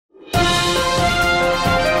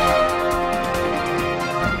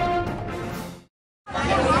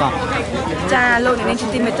លោកនាងជា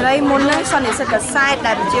ទីមេត្រីមុននឹងសន្និសីទកសែត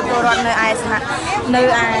ដែលប្រជាពលរដ្ឋនៅ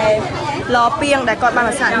ឯឡពីងដែលគាត់បាន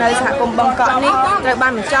ប្រសាសន៍នៅសហគមន៍បឹងកក់នេះត្រូវបា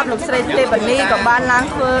នបញ្ចប់លោកស្រីទេវនីក៏បានឡើង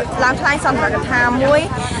ថ្លែងសន្ទរកថាមួយ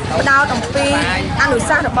ផ្ដោតអំពីអនុ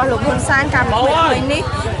សាសន៍របស់លោកហ៊ុនសែនកាលពីពេលនេះ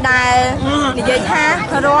ដែលនិយាយថា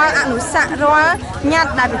រាល់អនុសាសន៍រាល់ញត្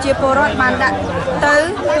តិដែលប្រជាពលរដ្ឋបានដាក់ទៅ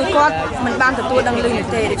គឺគាត់មិនបានទទួលដឹងឮនោះ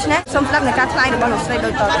ទេដូច្នេះសូមស្ដាប់នៅការថ្លែងរបស់លោកស្រីដូ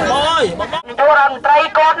ចតទៅនាយករដ្ឋមន្ត្រី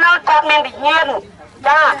គាត់នឹងគាត់មានវិញ្ញាណ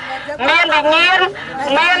ចាមានវិញ្ញាណ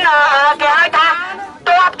មានគេហៅថាត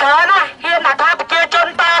បច្រើនណាហ៊ានថាប្រជាជន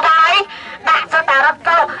តបហើយដាក់សិទ្ធិរដ្ឋ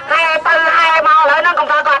ក៏ហើយទៅហើយមកហើយនឹងកំ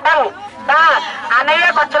ពុងគាត់ដឹងចាអានេះ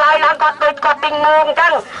គាត់ឆ្លើយឡើងគាត់ដូចគាត់ទិញមងអញ្ចឹ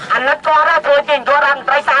ងអាណិតគាត់ទៅធ្វើជានាយករដ្ឋមន្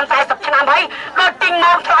ត្រី30-40ឆ្នាំហើយដូចទិញម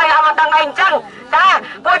ងឆ្លើយឡើងអត់ដឹងអីអញ្ចឹងចា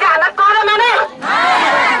ពួកចាអាណិតគាត់ហ្នឹងមែនទេ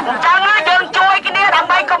អញ្ចឹងយើងជួយគ្នាដើម្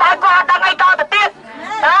បីកុំឲ្យគាត់ដឹងអីតទៅទៀត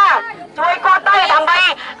ចាជួយគាត់ទៅដើម្បី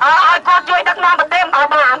ឲ្យគាត់ជួយដឹកនាំប្រទេសឲ្យ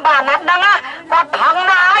បានអាណិតហ្នឹងគាត់ប្រឹង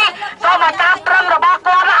ណាស់ហើយសូមឲ្យតាមត្រឹមរបស់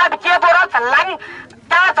គាត់ឲ្យប្រជាពលរដ្ឋស្រឡាញ់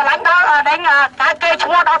ដល់ដេញការគេឈ្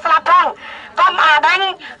មោះដល់ស្លាប់ផងកុំដេញ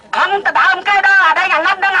ខឹងទៅដើមគេដល់ដេញអា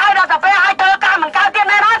ណិតហ្នឹងឲ្យដល់ទៅពេលឲ្យធ្វើការមិនកើតទៀត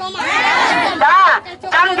មែនទេចា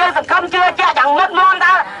ចាំយើងសង្ឃឹមជឿជាក់យ៉ាងមុតមម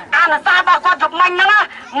ថាអានុសាសន៍របស់គាត់ជុំមិញហ្នឹង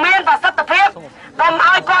មានប្រសិទ្ធភាពកុំ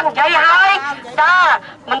ឲ្យគាត់និយាយហើយចា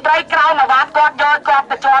មន្ត្រីក្រៅមកវត្តគាត់យកគាត់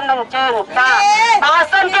ទៅជន់នឹងជើងចាបើ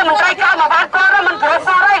សិនជាមន្ត្រីក្រៅមកវត្តគាត់មិនព្រោះ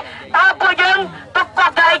សោះទេតើពួកយើងទុកគា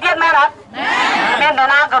ត់ទៅអីទៀតមែនអត់មាននរ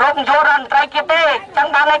ណាគោរពនាយករដ្ឋមន្ត្រីទៀតទេចឹង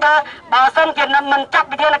បានន័យថាបើសិនជាមិនចាត់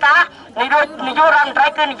វិធានការនាយករដ្ឋមន្ត្រី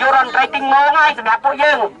គឺនាយករដ្ឋមន្ត្រីទិញម៉ោងហើយសម្រាប់ពួក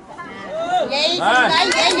យើងនិ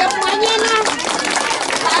យាយយកមកញ៉ាំណា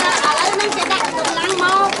តែឥឡូវនឹងគេដាក់កម្លាំងម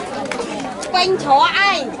កពេញច្រក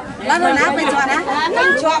ឯងឡើយណាពេញច្រកណាពេញ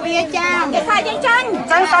ច្រកវាចាគេថាយើងចាញ់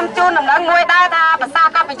ចឹងសូមជូនដំណឹងមួយដែរថាភាសា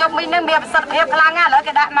កបប្រយុទ្ធមីនេះមានប្រសិទ្ធភាពខ្លាំងណាស់ឥឡូវ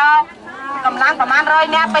គេដាក់មកកម្លាំងប្រមាណ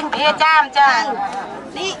100នាក់ពេញភាចាចា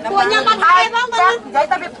នេះពួកខ្ញុំអត់ហើយបងនិយាយ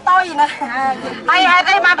ទៅវាផ្ទុយណាហើយហេតុ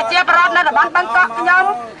អីបានប្រជាប្រដ្ឋនៅតំបន់បឹងកក់ខ្ញុំ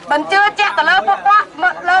មិនជឿជាក់ទៅលើពួកគាត់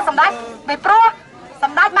លើសម្ដេចពីព្រោះស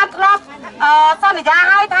ម្ដេចបានធ្លាប់សន្យា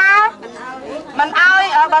ឲ្យថាមិនឲ្យ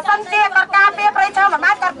បើសិនជាគាត់ការពារប្រៃឈើមិន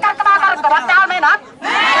បានគាត់កាត់ក្បាលគាត់ក្បត់ចោលមែនអត់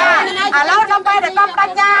ឥឡូវខ្ញុំពេលតែគាត់ប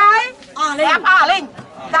ញ្ញាហើយអស់លេង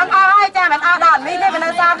ចាំអស់ហើយចាមិនអស់ដល់នេះទេវានៅ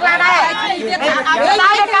សល់ខ្លះដែរតែ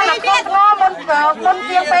គេកាន់តែធ្ងន់មុន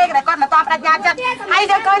ជាងពេលដែលគាត់មិនតបបដិញ្ញាចិត្តហើយ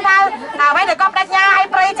យើងឃើញថាអ្វីដែលគាត់បដិញ្ញាឲ្យ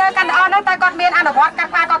ប្រៃឈើកាន់តែអស់ហ្នឹងតែគាត់មានអនុវត្តកាត់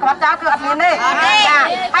ក្បាលគាត់ក្បត់ចោលគឺអត់មានទេចា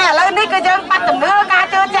ហើយឥឡូវនេះគឺយើងបាត់ជំនឿការ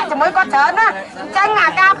ជឿជាក់ជាមួយគាត់ច្រើនណាអញ្ចឹងអា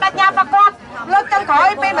ការបដិញ្ញារបស់គាត់លើកចុងក្រោយ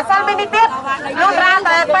ពេលម្សិលមិញនេះទៀតលុះត្រា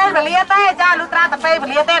តែពេលវេលាទេចាលុះត្រាតែពេលវេ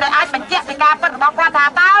លាទេដែលអាចបញ្ជាក់ពីការពិតរបស់គាត់ថា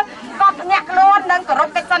តើគាត់ភ្ញាក់ខ្លួននិងគោរព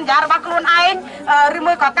កិច្ចសន្យារបស់ខ្លួនឯងឬ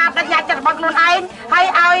មួយក៏ការបដិញ្ញាចិត្តរបស់ខ្លួនឯងហើយ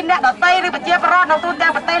ឲ្យអ្នកដទៃឬប្រជាពលរដ្ឋនៅទូទាំ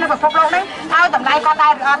ងប្រទេសនៅពិភពលោកនេះឲ្យតម្លៃគាត់ដែ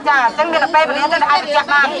រឬអត់ចាអញ្ចឹងមានតែពេលវេលាទេដែលអាចបញ្ជាក់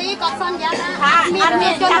បានគាត់សន្យាថាមា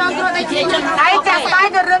នជនរងគ្រោះដីធ្លីហើយចាក់ស្បែក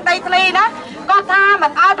ទៅរឿងដីធ្លីណាគាត់ថាមិ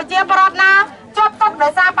នឲ្យប្រជាពលរដ្ឋណាជាប់ទុកដោ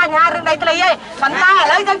យសារបញ្ហារឿងដីធ្លីទេប៉ុន្តែឥ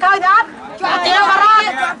ឡូវយើងឃើញអត់ប្រជាពលរដ្ឋ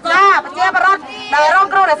ចាប្រជាពលរដ្ឋដែលរង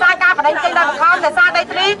គ្រោះដោយសារការបដិញ្ញចេញដោយបង្ខំដោយសារដី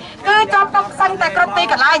ធ្លីគឺជាប់ទុកសឹងតែគ្រប់ទី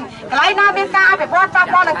កន្លែងណាមានការអភិវឌ្ឍប៉ះ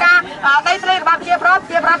ពាល់នឹងការដីធ្លីរបស់ប្រជាពលរដ្ឋ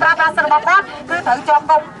ប្រើប្រាស់សិទ្ធិរបស់គាត់គឺត្រូវជាប់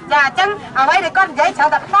ទុកចាអញ្ចឹងអ្វីដែលគាត់និយាយច្រើន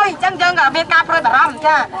តែផ្ទុយអញ្ចឹងយើងមានការព្រួយបារម្ភ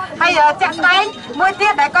ចាហើយជាក់ស្ដែងមួយទៀ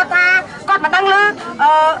តដែលគាត់ថាគាត់មិនដឹងឮ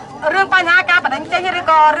រឿងបញ្ហាការបដិញ្ញចេញឬ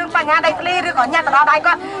ក៏រឿងបញ្ហាដីធ្លីឬក៏ញាត់ទៅដល់ដៃ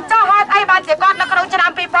គាត់ចុះហេតុអីបានជាគាត់នៅក្នុងឆ្នាំ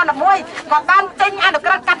2011គាត់បានចេញអនុក្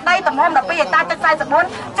រឹត្យកាត់ដីទំហំ12ហិកតា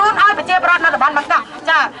744ជូនឲ្យប្រជាពលរដ្ឋនៅតំបន់បឹងកក់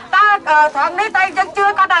ចាតើត្រង់នេះតែយើងជឿ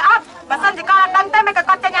គាត់ដែរអត់បើសិនជាគាត់អត់ដឹងទេមិនក៏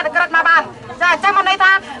គាត់ចេញអនុក្រឹត្យមកបានចាអញ្ចឹងមកន័យ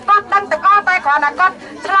ថាគាត់ដឹងទាំងអស់តែគ្រាន់តែគាត់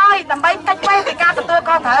ឆ្លើយដើម្បីកិច្ចវេះពីការទទួល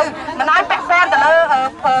ខុសត្រូវមិនឲ្យពាក់ព័ន្ធទៅលើ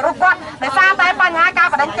រូបគាត់ដោយសារតែបញ្ហាការ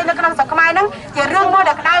បដិញ្ញចេញនៅក្នុងស្រុកខ្មែរហ្នឹងជារឿងមួយ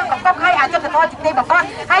ដែលក្តៅកង្កប់ឲ្យអយុត្តិធម៌ជាទីបំផុត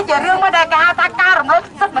ហើយជារឿងមួយដែលគេហៅថាការរំលោភ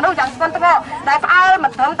សិទ្ធិមនុស្សយ៉ាងធ្ងន់ធ្ងរដែលផ្អើលមិ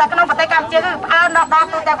នត្រឹមតែក្នុងប្រទេសកម្ពុជាគឺផ្អើលដល់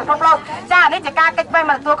ទូទាំងពិភពលោកចានេះជាការកិច្ចវេះ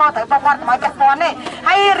មកទទួលខុសត្រូវរបស់គាត់ដើម្បីពាក់ព័ន្ធនេះ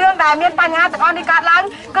ហើយរឿងដែលមានបញ្ហាទាំងអស់នេះកើតឡើង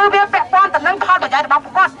គឺវាពាក់ព័ន្ធទៅនឹងផលប្រយោជន៍របស់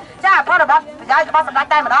ពួកគាត់ចាផលប្រយោជន៍របស់សម្ដេច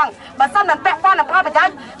តែម្ដងបើសិនមិនពាក់ព័ន្ធនឹងផលប្រយោជ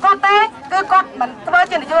ន៍គាត់ទេគឺគាត់មិនធ្វើ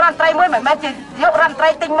ជានាយករដ្ឋមន្ត្រីមួយមិនមែនជានាយករដ្ឋមន្ត្រី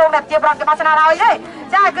ទិញមុខដែលជាប្រតិបត្តិស្នាហើយទេ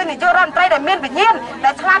ចាគឺនាយករដ្ឋមន្ត្រីដែលមានវិញ្ញាណ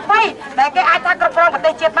ដែលឆ្លាតវៃដែលគេអាចថាគ្រប់គ្រងប្រ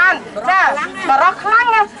ទេសជាតិបានចាបរោះខ្លាំង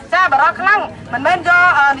ចាបរោះខ្លាំងមិនមែនយក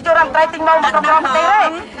នាយករដ្ឋមន្ត្រីទិញមុខមកគ្រប់គ្រងប្រទេសទេ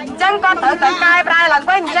អញ្ចឹងគាត់ត្រូវតែកែប្រែឡើង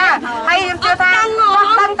វិញចាហើយយើងជឿថាគា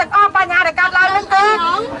ត់ដឹងទាំងអស់បញ្ហាដែលកើតឡើងនេះគឺ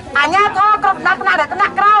អាជ្ញាធរគ្រប់ដំណាក់ថ្នា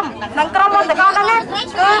ក់ក្រមនិងក្រុមហ៊ុនទាំងអស់ហ្នឹង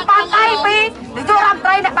គឺបានដៃពីនាយករដ្ឋមន្ត្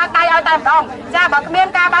រីអ្នកបើកដៃឲ្យតែម្ដងចាបើគ្មាន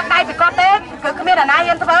ការបើកដៃពីគាត់ទេគឺគ្មានអាណា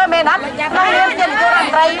ហ៊ានធ្វើមែនអត់ក្នុងនាមជានាយករដ្ឋមន្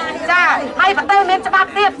ត្រីចាហើយប្រទេសមានច្បាប់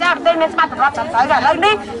ទៀតចាប្រទេសមានច្បាប់សម្រាប់តាមត្រូវឥឡូវ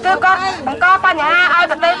នេះគឺគាត់បង្កបញ្ហាឲ្យ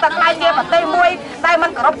ប្រទេសទៅខ្លាយជាប្រទេសមួយដែលមិ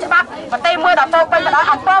នគោរពច្បាប់ប្រទេសមួយដល់ទៅពេញទៅដោយ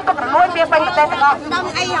អំពើពុករលួយវាពេញប្រទេសទាំងអ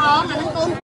ស់